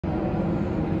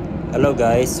Hello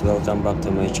guys, welcome back to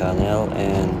my channel,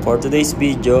 and for today's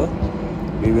video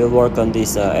we will work on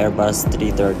this Airbus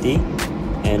 330,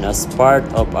 and as part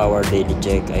of our daily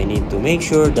check I need to make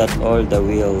sure that all the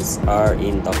wheels are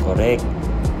in the correct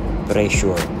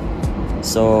pressure.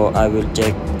 So I will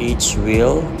check each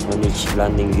wheel on each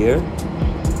landing gear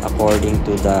according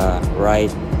to the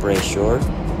right pressure,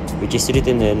 which is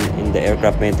written in the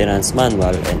aircraft maintenance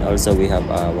manual, and also we have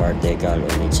our decal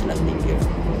on each landing gear.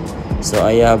 So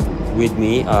I have with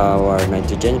me our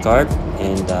nitrogen card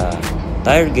and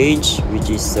tire gauge, which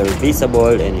is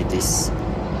serviceable and it is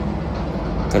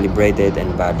calibrated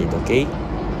and valid. Okay,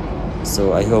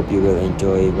 so I hope you will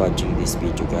enjoy watching this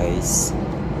video, guys.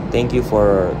 Thank you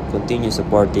for continue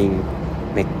supporting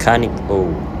Mechanic O.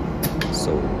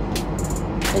 So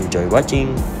enjoy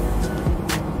watching.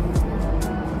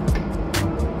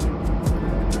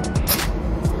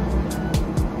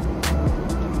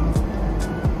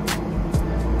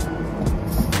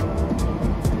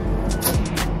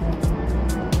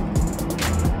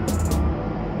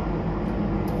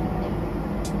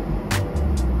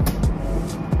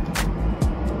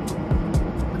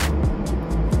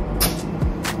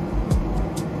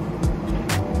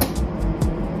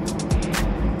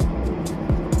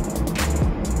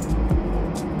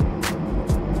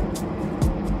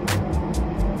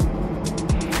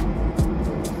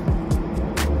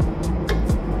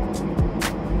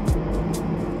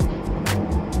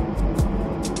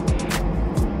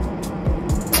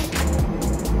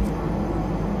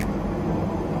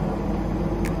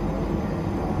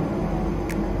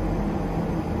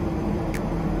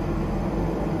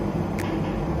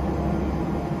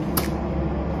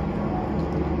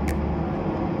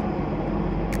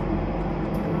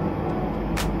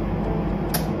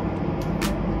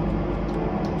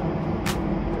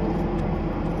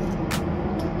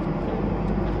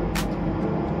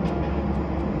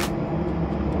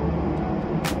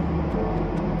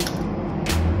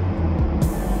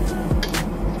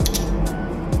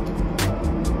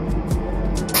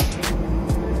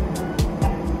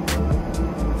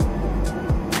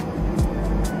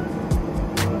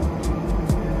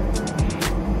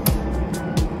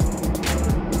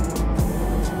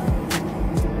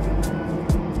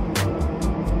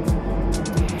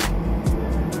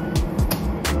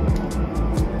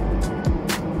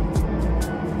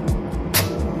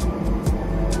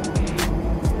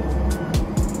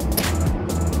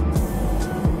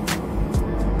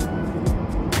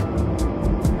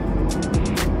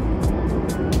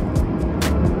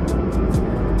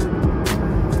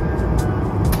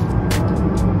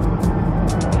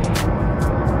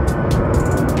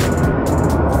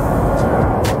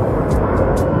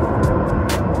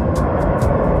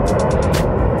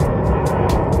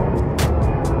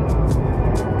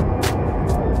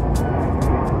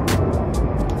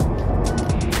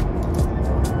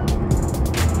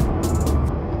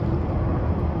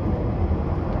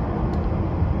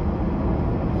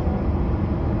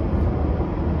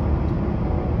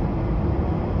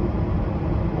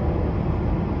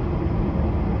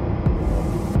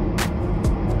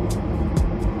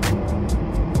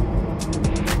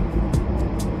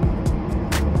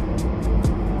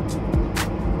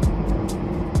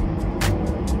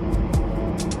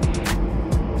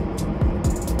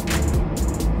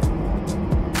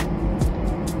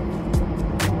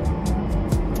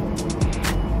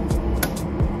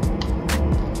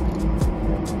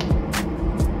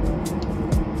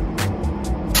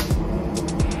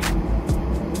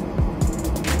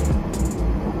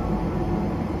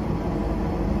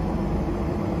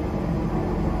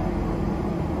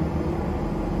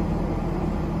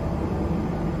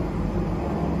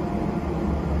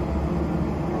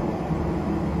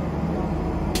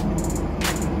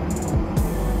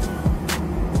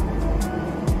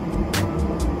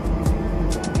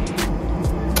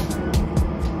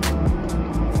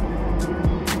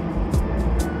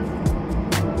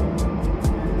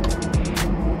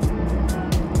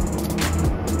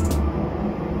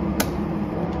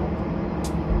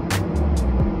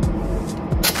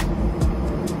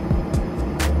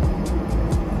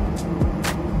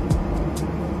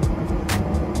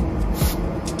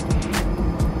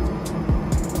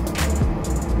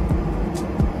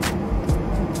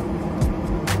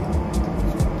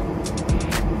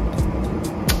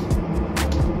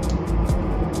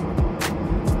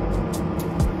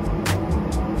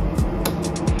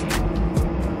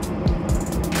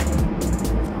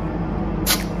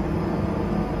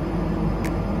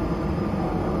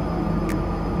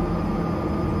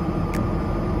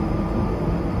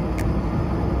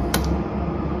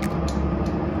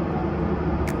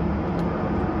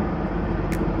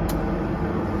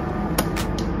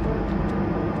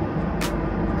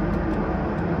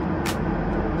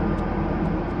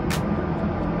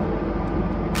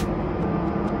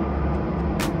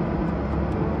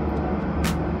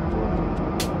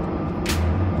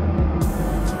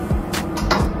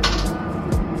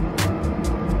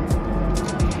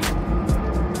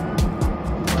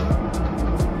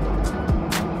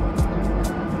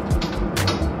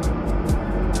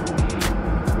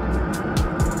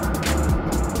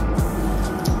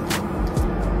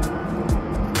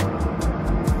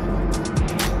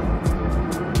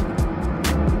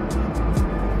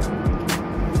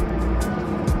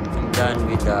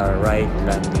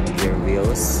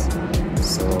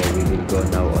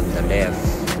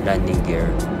 landing gear,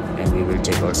 and we will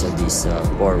check also these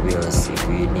 4 wheels if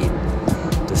we need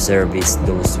to service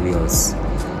those wheels.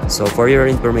 So for your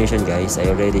information guys, I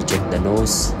already checked the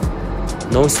nose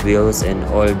wheels, and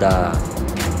all the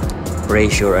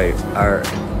pressure are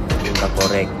in the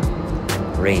correct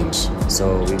range,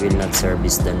 so we will not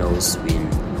service the nose wheel.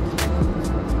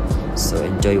 So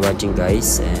enjoy watching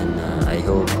guys, and I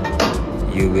hope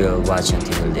you will watch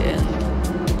until the end.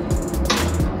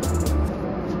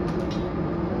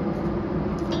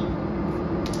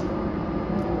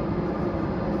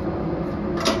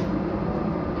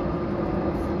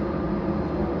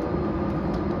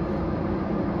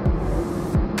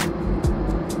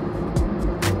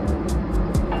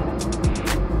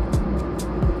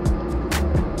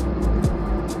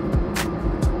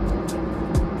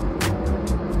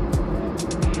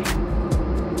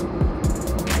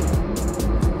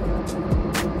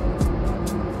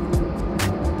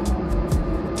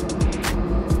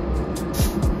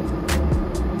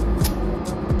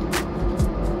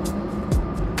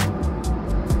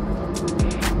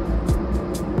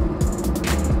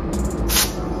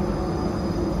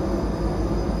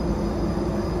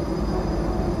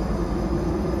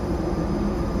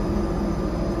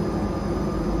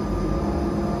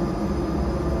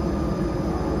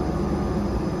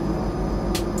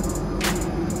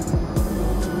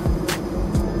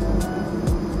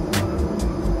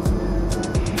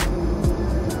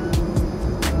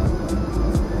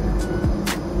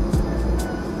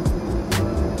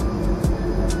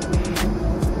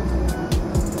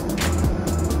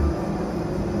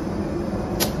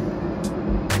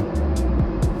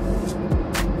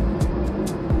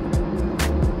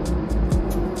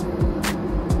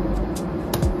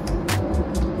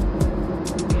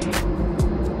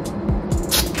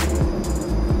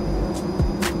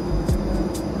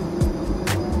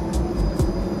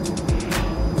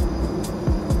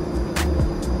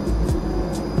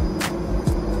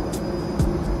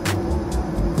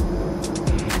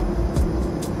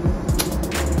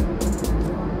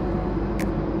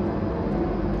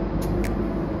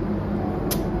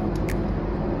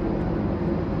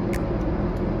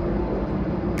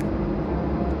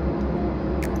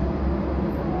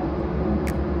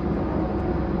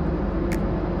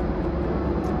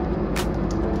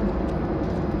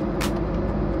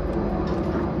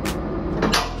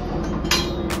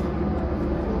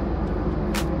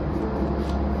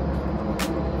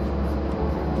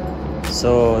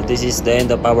 So this is the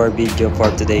end of our video for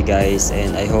today guys,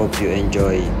 and I hope you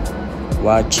enjoy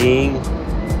watching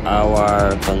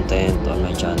our content on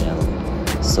my channel.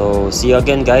 So see you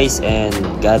again guys, and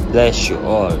God bless you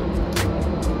all.